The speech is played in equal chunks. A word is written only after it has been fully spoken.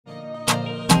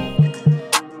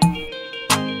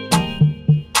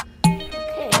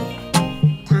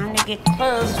get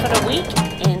clothes for the week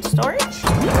in storage.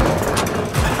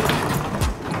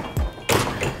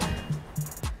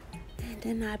 And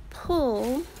then I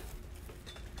pull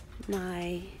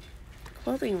my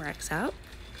clothing racks out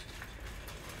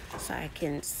so I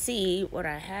can see what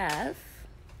I have.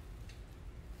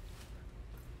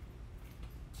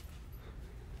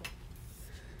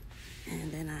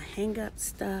 And then I hang up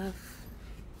stuff.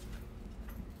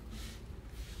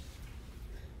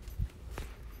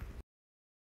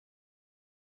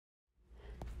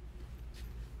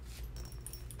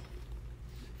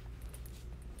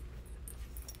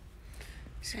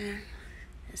 So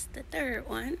that's the third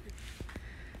one.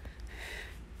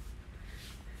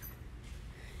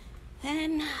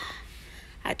 Then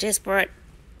I just brought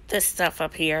this stuff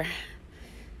up here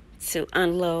to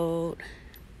unload.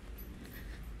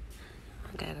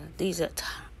 These are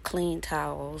clean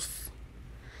towels.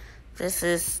 This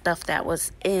is stuff that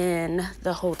was in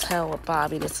the hotel with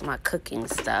Bobby. This is my cooking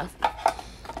stuff.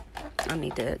 I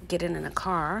need to get it in the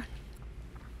car.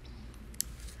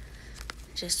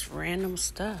 Just random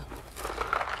stuff.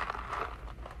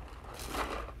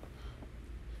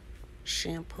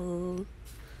 Shampoo.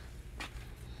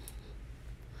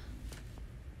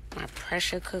 My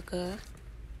pressure cooker.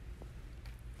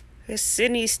 This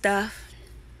Sydney stuff.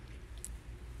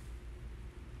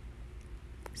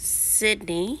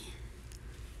 Sydney.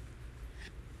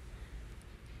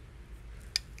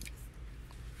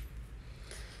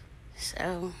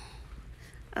 So,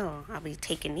 I'll be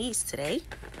taking these today.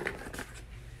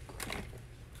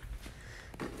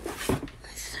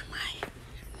 These are my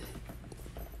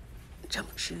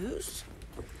jump shoes.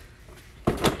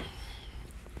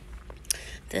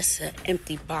 This is an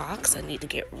empty box I need to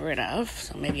get rid of.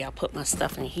 So maybe I'll put my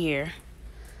stuff in here.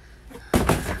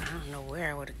 I don't know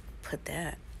where I would put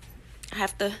that. I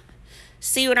have to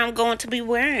see what I'm going to be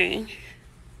wearing.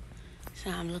 So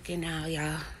I'm looking now,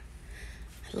 y'all.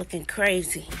 Looking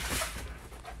crazy.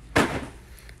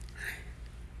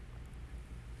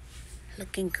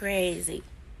 Looking crazy.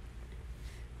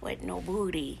 With no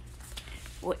booty.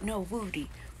 With no booty.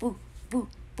 Boo, boo,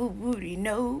 boo, booty.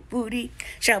 No booty.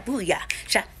 Shabuya.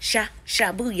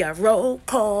 Shabuya. Roll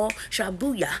call.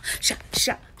 Shabuya.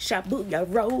 Shabuya.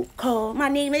 Roll call. My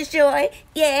name is Joy.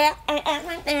 Yeah.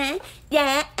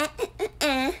 Yeah.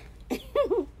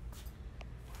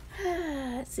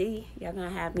 See, y'all gonna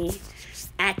have me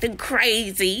acting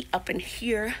crazy up in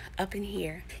here.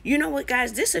 You know what,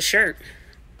 guys? This is a shirt.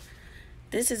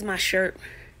 This is my shirt.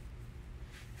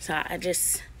 So I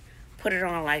just put it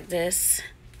on like this.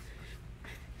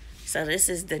 So this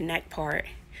is the neck part.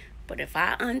 But if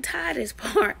I untie this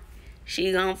part,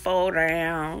 she gonna fall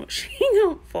down.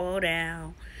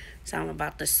 So I'm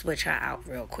about to switch her out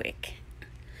real quick.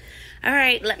 All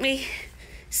right, let me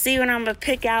see what I'm gonna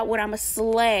pick out, what I'm gonna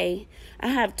slay. I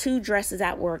have 2 dresses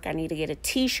at work. I need to get a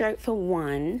t-shirt for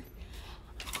one.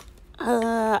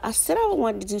 I said I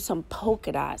wanted to do some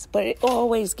polka dots, but it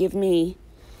always give me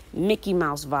Mickey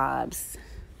Mouse vibes.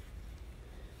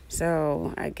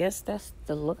 So I guess that's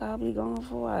the look I'll be going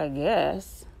for, I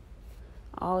guess.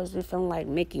 I always be feeling like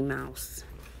Mickey Mouse.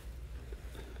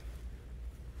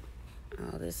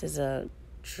 Oh, this is a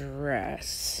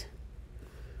dress.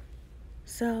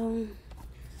 So,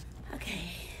 okay.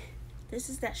 This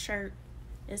is that shirt.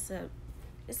 It's a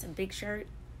big shirt.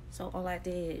 So all I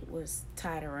did was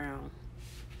tie it around.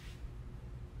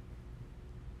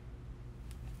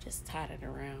 Just tied it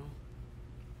around.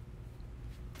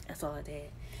 That's all I did.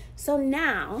 So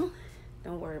now,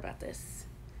 don't worry about this.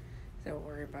 Don't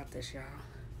worry about this, y'all.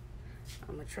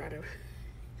 I'm gonna try to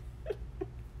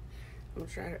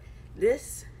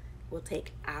this will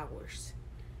take hours.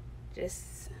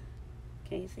 Just,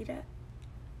 can you see that?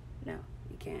 No,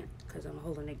 you can't, because I'm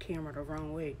holding the camera the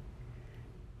wrong way.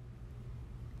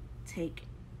 Take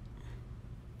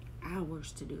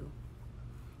hours to do.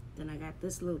 Then I got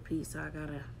this little piece, so I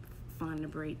gotta find the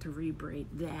braid to rebraid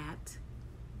that.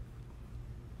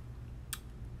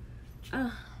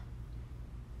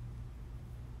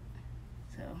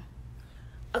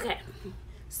 Okay,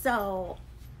 so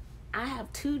I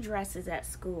have 2 dresses at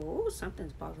school. Ooh,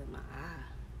 something's bothering my eye.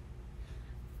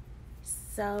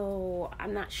 So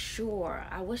I'm not sure.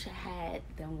 I wish I had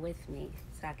them with me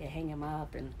so I could hang them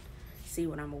up and see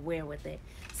what I'm gonna wear with it.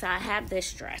 So I have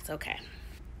this dress, okay.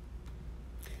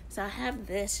 So I have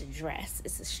this dress.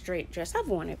 It's a straight dress. I've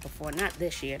worn it before, not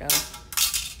this year though.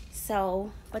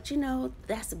 So, but you know,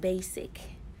 that's basic.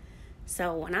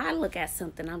 So when I look at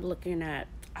something, I'm looking at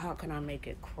how can I make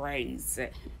it crazy,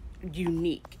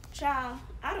 unique. Child,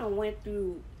 I done went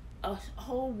through a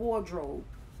whole wardrobe,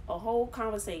 a whole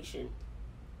conversation,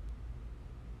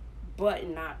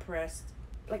 button not pressed.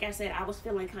 like I said, I was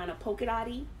feeling kind of polka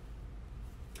dotty.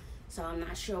 So I'm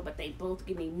not sure, but they both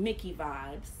give me Mickey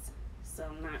vibes. So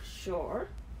I'm not sure.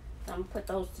 So I'm going to put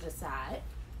those to the side.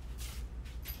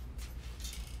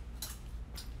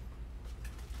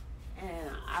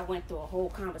 And I went through a whole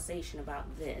conversation about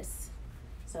this.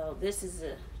 So this is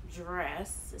a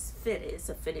dress. It's fitted. It's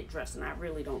a fitted dress, and I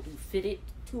really don't do fitted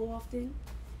too often.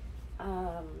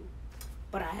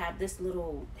 But I have this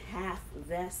little half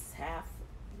vest,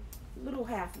 little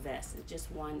half vest. It's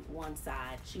just one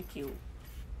side. She cute.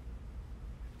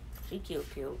 She cute.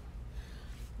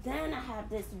 Then I have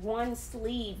this one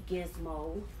sleeve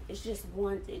gizmo. It's just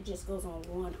one. It just goes on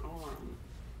one arm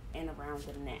and around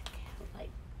the neck,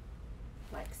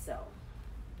 like so.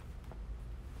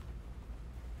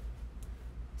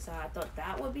 So I thought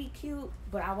that would be cute,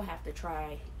 but I would have to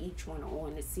try each one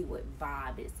on to see what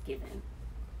vibe it's giving.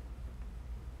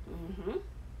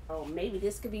 So maybe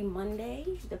this could be Monday,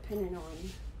 depending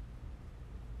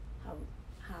on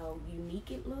how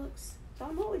unique it looks. So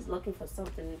I'm always looking for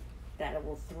something that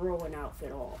will throw an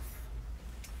outfit off,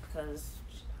 because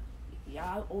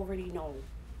y'all already know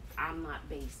I'm not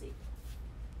basic.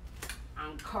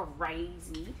 I'm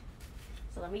crazy.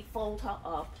 So let me fold her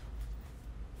up.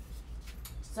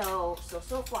 So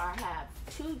far I have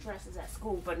 2 dresses at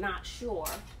school, but not sure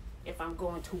if I'm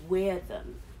going to wear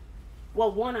them.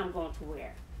 Well, one I'm going to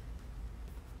wear,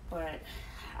 but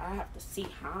I have to see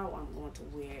how I'm going to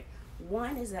wear it.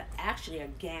 One is actually a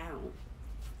gown.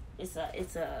 It's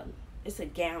a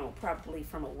gown, probably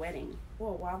from a wedding.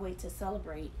 Well, why wait to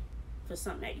celebrate for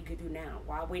something that you could do now?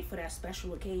 Why wait for that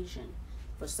special occasion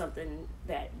for something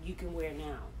that you can wear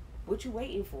now? What you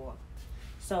waiting for?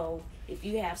 So if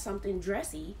you have something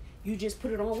dressy, you just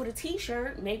put it on with a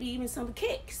t-shirt, maybe even some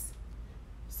kicks.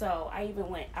 So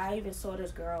I even saw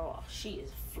this girl, she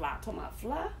is fly, talking about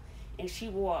fly, and she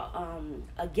wore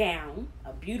a gown,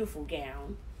 a beautiful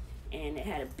gown, and it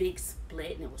had a big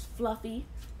split and it was fluffy,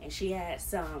 and she had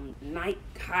some Nike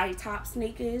high top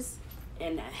sneakers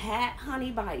and a hat,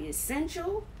 honey, by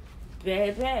Essential,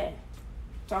 baby.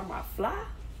 Talking about fly,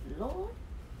 Lord.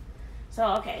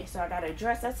 So okay, so I got a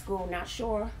dress at school, not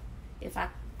sure if I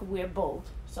could wear both.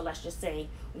 So let's just say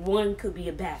one could be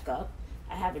a backup.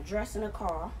 I have a dress in a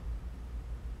car.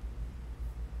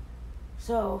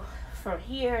 So from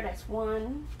here, that's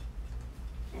one.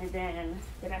 And then,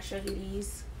 did I show you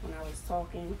these when I was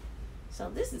talking? So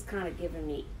this is kind of giving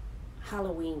me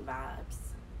Halloween vibes.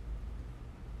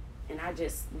 And I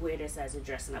just wear this as a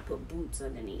dress, and I put boots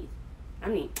underneath.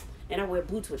 And I wear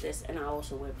boots with this, and I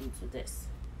also wear boots with this.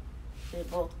 They're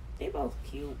both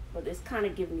cute, but it's kind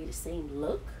of giving me the same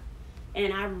look.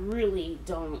 And I really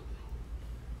don't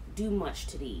do much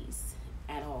to these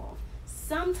at all.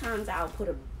 Sometimes I'll put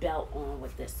a belt on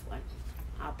with this one.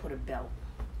 I'll put a belt.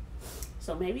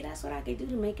 So maybe that's what I could do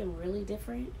to make them really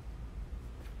different.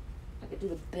 I could do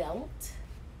the belt.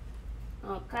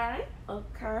 Okay.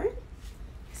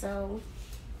 So,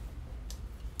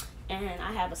 and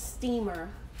I have a steamer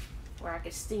where I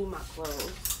can steam my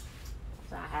clothes.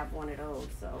 So I have one of those,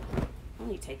 so it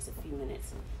only takes a few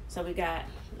minutes. So we got,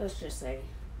 let's just say,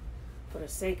 for the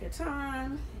sake of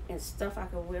time and stuff I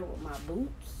can wear with my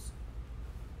boots.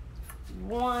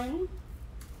 1,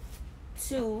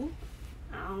 2,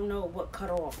 I don't know what cut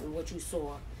off and what you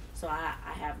saw. So I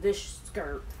have this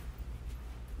skirt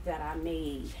that I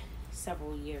made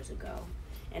several years ago.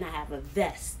 And I have a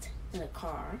vest in the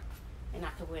car. And I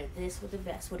can wear this with a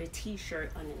vest with a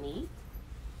t-shirt underneath.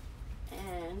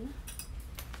 And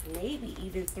maybe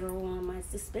even throw on my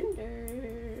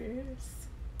suspenders.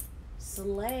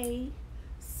 Slay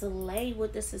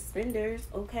with the suspenders,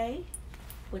 okay?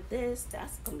 With this,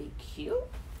 that's gonna be cute.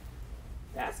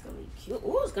 That's gonna be cute.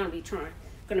 Ooh, it's gonna be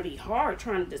hard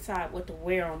trying to decide what to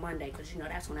wear on Monday, because you know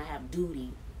that's when I have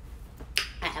duty.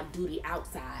 I have duty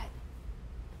outside.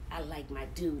 I like my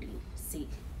duty. Say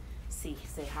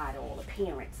hi to all the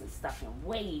parents and stuff, and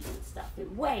wave and stuff,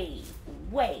 and wave.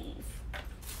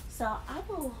 So I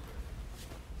will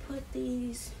put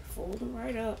these, fold them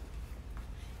right up.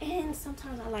 And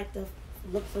sometimes I like to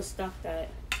look for stuff that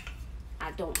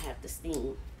I don't have to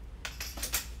steam.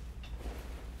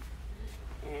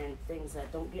 And things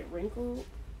that don't get wrinkled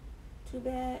too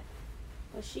bad.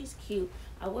 But she's cute.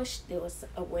 I wish there was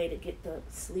a way to get the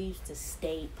sleeves to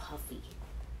stay puffy.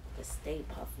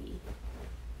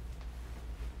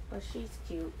 But she's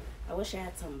cute. I wish I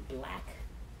had some black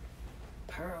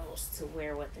pearls to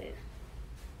wear with it.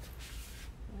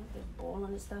 Just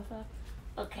boiling this stuff up.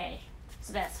 Okay,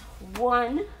 so that's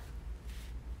 1,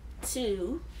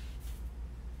 2,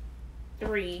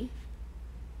 3,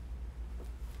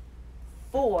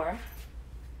 4,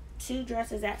 2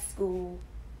 dresses at school,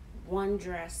 one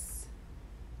dress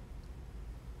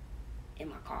in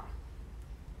my car.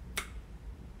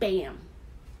 Bam.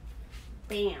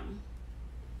 Bam.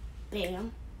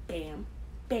 Bam. Bam.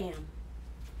 Bam.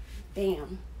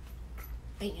 Bam.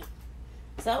 Bam.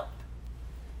 So,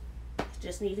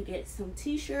 just need to get some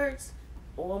t-shirts.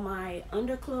 All my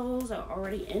underclothes are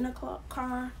already in the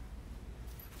car.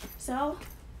 So,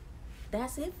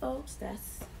 that's it, folks.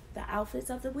 That's the outfits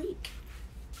of the week.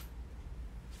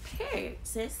 Period,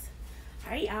 sis.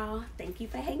 Alright, y'all. Thank you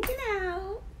for hanging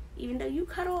out. Even though you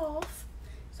cut off.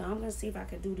 So, I'm going to see if I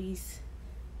can do these.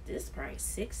 This probably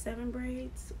 6-7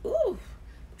 braids. Ooh.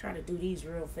 Try to do these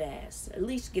real fast. At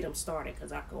least get them started,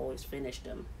 because I can always finish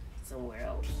them somewhere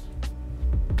else.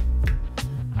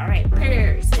 Alright,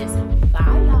 period, sis. Bye,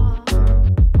 y'all.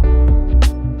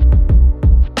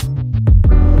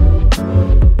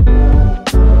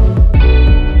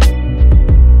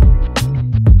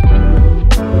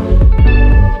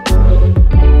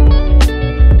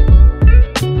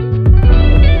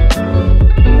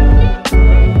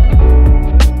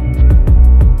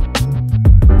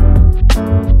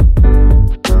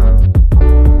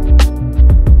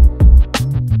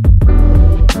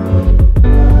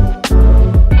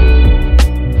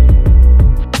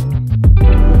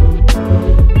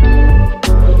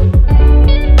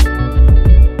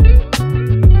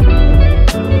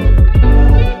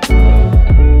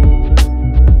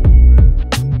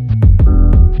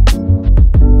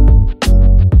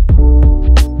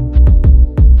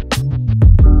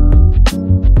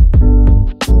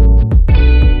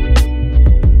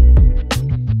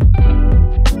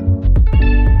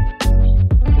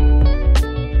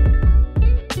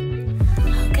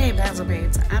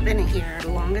 I've been in here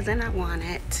longer than I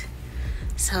wanted,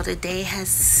 so the day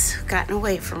has gotten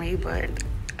away from me, but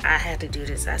I had to do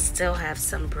this. I still have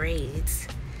some braids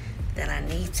that I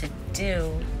need to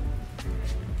do,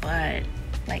 but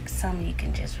like some you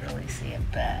can just really see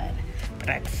it bad. But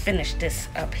I finished this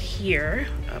up here,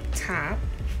 up top.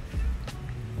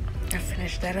 I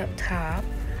finished that up top,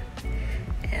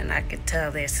 and I could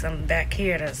tell there's something back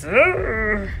here that's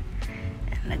and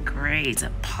the grades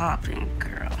are popping,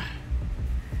 girl.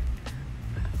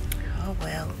 Oh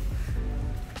well.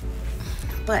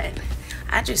 But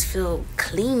I just feel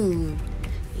clean,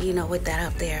 you know, with that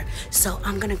up there. So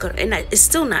I'm gonna go, and it's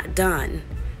still not done,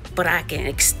 but I can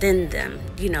extend them.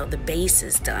 You know, the base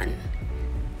is done.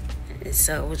 And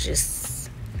so it was just,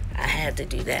 I had to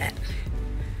do that.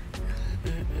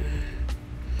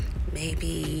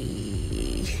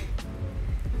 Maybe,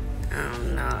 I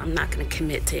don't know. I'm not gonna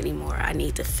commit to anymore. I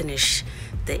need to finish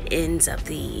the ends of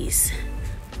these,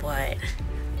 but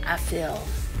I feel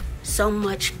so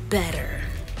much better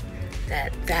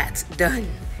that that's done.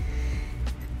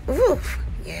 Ooh,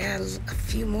 yeah, a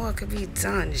few more could be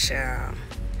done, child.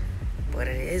 But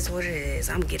it is what it is.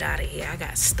 I'm gonna get out of here. I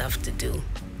got stuff to do,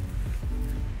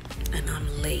 and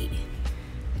I'm late.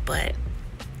 But,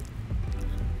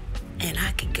 and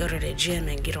I could go to the gym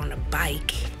and get on a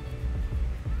bike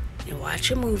and watch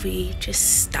a movie.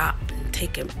 Just stop and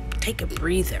take a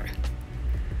breather.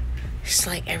 It's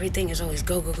like everything is always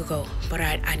go, go, go, go. But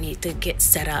I need to get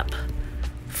set up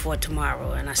for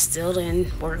tomorrow. And I still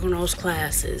didn't work on those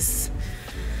classes.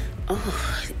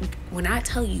 Oh, when I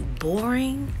tell you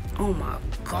boring, oh my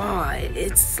God.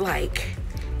 It's like,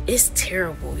 it's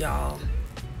terrible, y'all.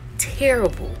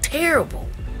 Terrible, terrible.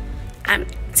 I'm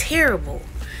terrible.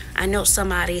 I know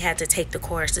somebody had to take the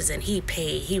courses and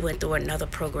he went through another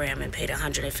program and paid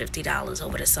 $150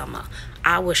 over the summer.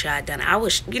 I wish I had done it. I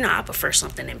wish, you know, I prefer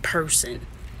something in person.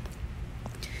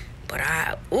 But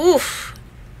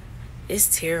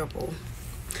it's terrible.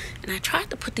 And I tried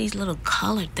to put these little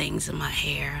colored things in my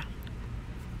hair.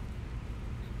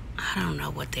 I don't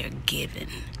know what they're giving.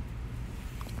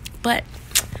 But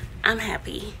I'm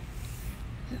happy.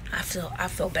 I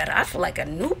feel better. I feel like a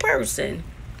new person.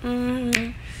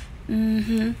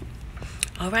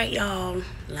 All right, y'all,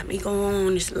 let me go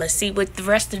on. Let's see what the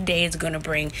rest of the day is gonna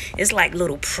bring. It's like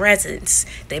little presents.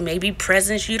 They may be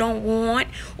presents you don't want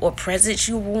or presents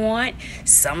you want.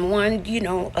 Someone, you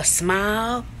know, a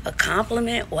smile, a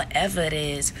compliment, whatever it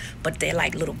is, but they're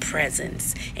like little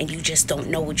presents, and you just don't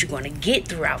know what you're gonna get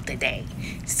throughout the day.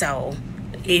 So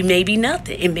it may be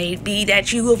nothing. It may be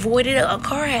that you avoided a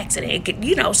car accident. It could,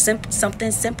 you know,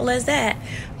 something simple as that.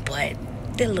 But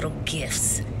they're little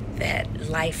gifts that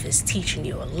life is teaching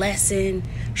you a lesson,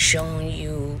 showing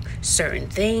you certain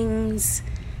things.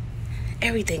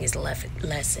 Everything is a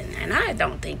lesson, and I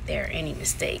don't think there are any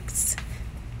mistakes.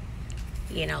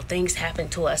 You know, things happen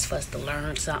to us for us to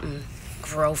learn something,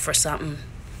 grow for something,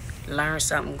 learn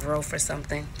something, grow for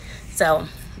something. So,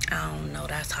 I don't know,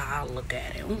 that's how I look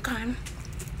at it, okay?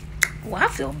 Well, I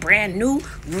feel brand new.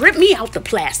 Rip me out the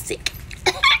plastic.